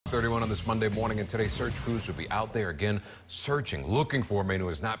6:31 on this Monday morning, and today's search crews will be out there again searching, looking for a man who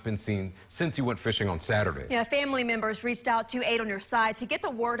has not been seen since he went fishing on Saturday. Yeah, family members reached out to 8 on Your Side to get the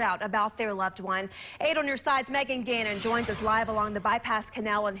word out about their loved one. 8 on Your Side's Megan Gannon joins us live along the Bypass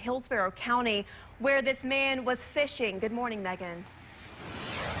Canal in Hillsborough County, where this man was fishing. Good morning, Megan.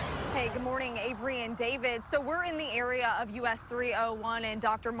 Hey, good morning, Avery and David. So we're in the area of US 301 and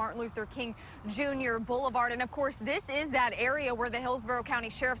Dr. Martin Luther King Jr. Boulevard. And of course, this is that area where the Hillsborough County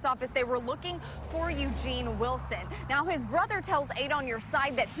Sheriff's Office, they were looking for Eugene Wilson. Now, his brother tells 8 on Your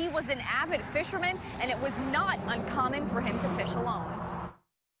Side that he was an avid fisherman and it was not uncommon for him to fish alone.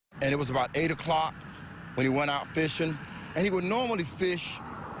 And it was about 8 o'clock when he went out fishing. And he would normally fish,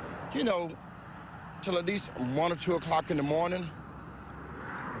 you know, till at least 1 or 2 o'clock in the morning.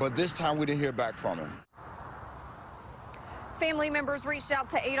 But this time we didn't hear back from him. Family members reached out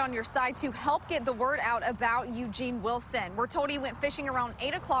to 8 on Your Side to help get the word out about Eugene Wilson. We're told he went fishing around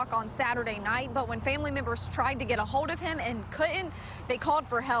 8 o'clock on Saturday night, but when family members tried to get a hold of him and couldn't, they called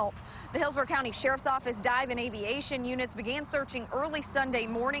for help. The Hillsborough County Sheriff's Office dive and aviation units began searching early Sunday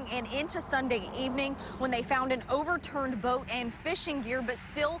morning and into Sunday evening when they found an overturned boat and fishing gear, but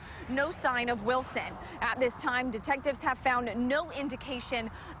still no sign of Wilson. At this time, detectives have found no indication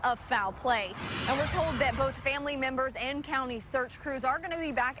of foul play. And we're told that both family members and county search crews are going to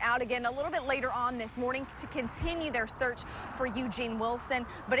be back out again a little bit later on this morning to continue their search for Eugene Wilson.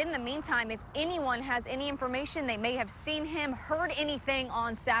 But in the meantime, if anyone has any information, they may have seen him, heard anything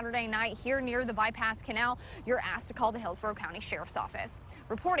on Saturday night here near the Bypass Canal, you're asked to call the Hillsborough County Sheriff's Office.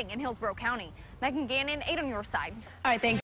 Reporting in Hillsborough County, Megan Gannon, 8 on Your Side. All right, thanks.